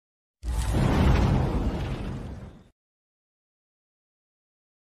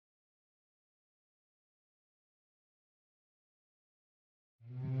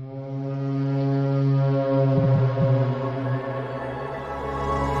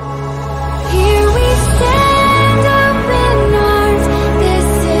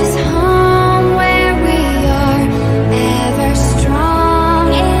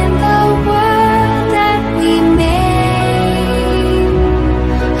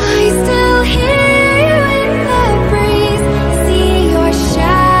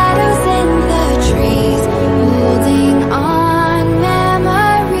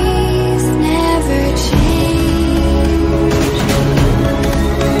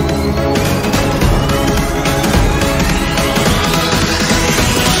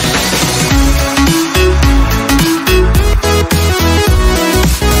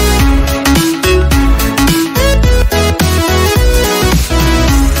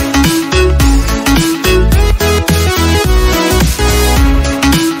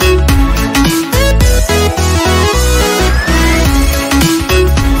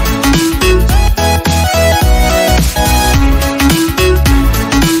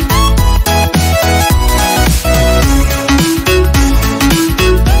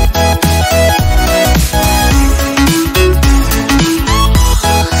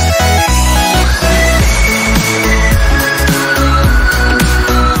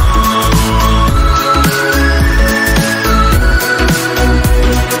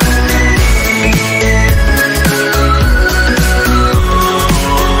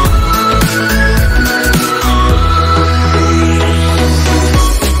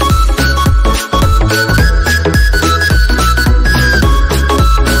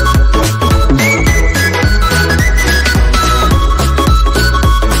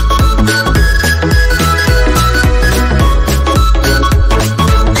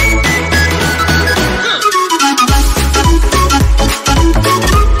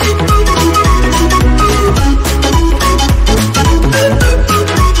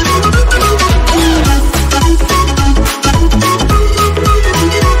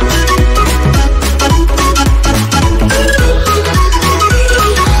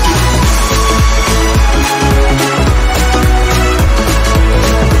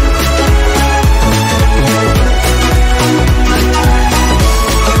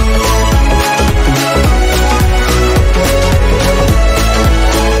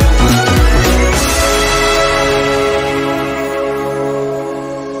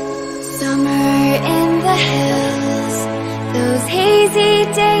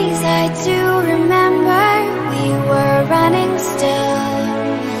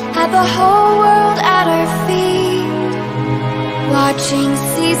Had the whole world at our feet, watching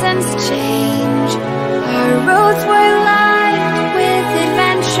seasons change. Our roads were lined with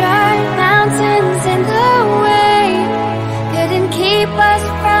adventure, mountains in the way couldn't keep us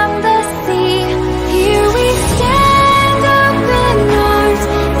from the sea. Here we stand, open arms.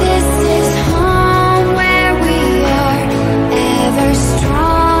 This is home where we are, ever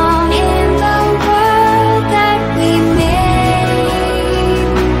strong in the world that we made.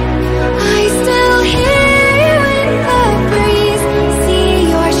 I still hear you in the breeze, see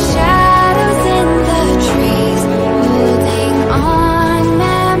your shadows in the trees, holding on,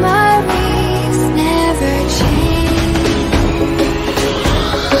 memories never change.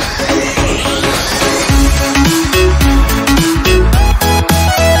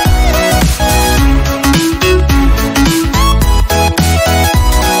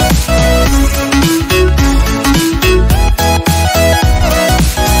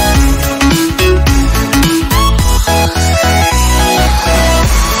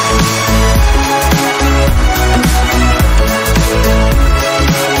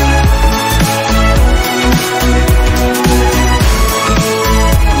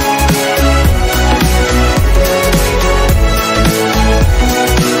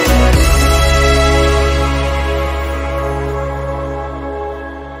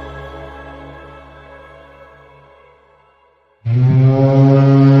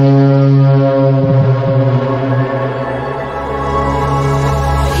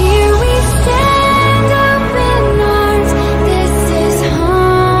 Here we stand, open arms. This is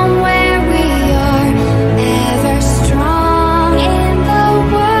home where we are, ever strong in the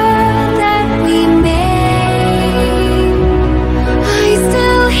world that we made. I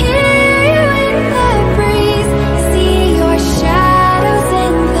still hear you in the breeze, see your shadows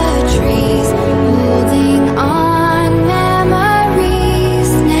in the trees, holding on,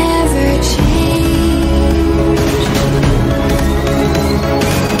 memories never change.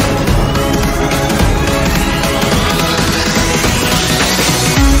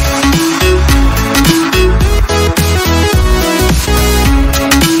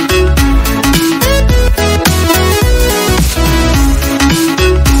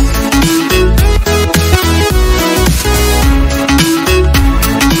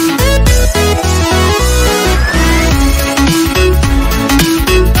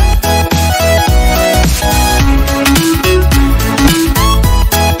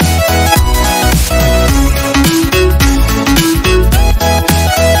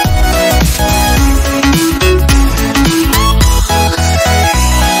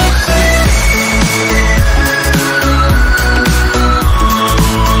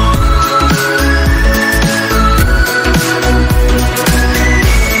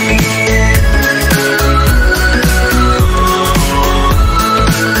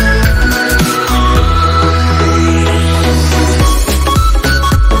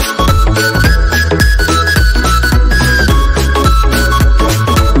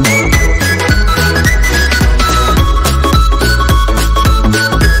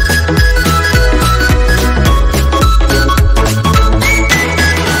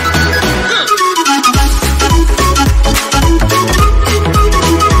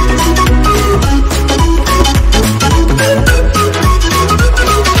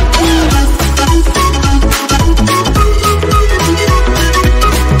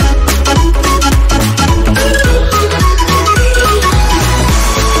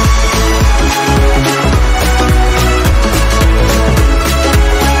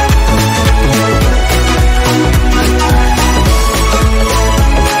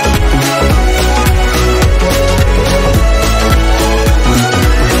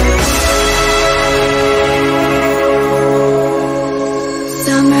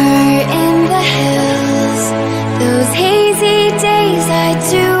 Summer in the hills, those hazy days I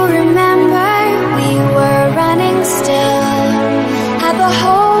do remember. We were running still, had the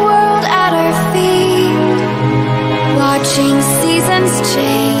whole world at our feet, watching seasons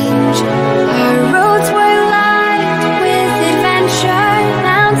change.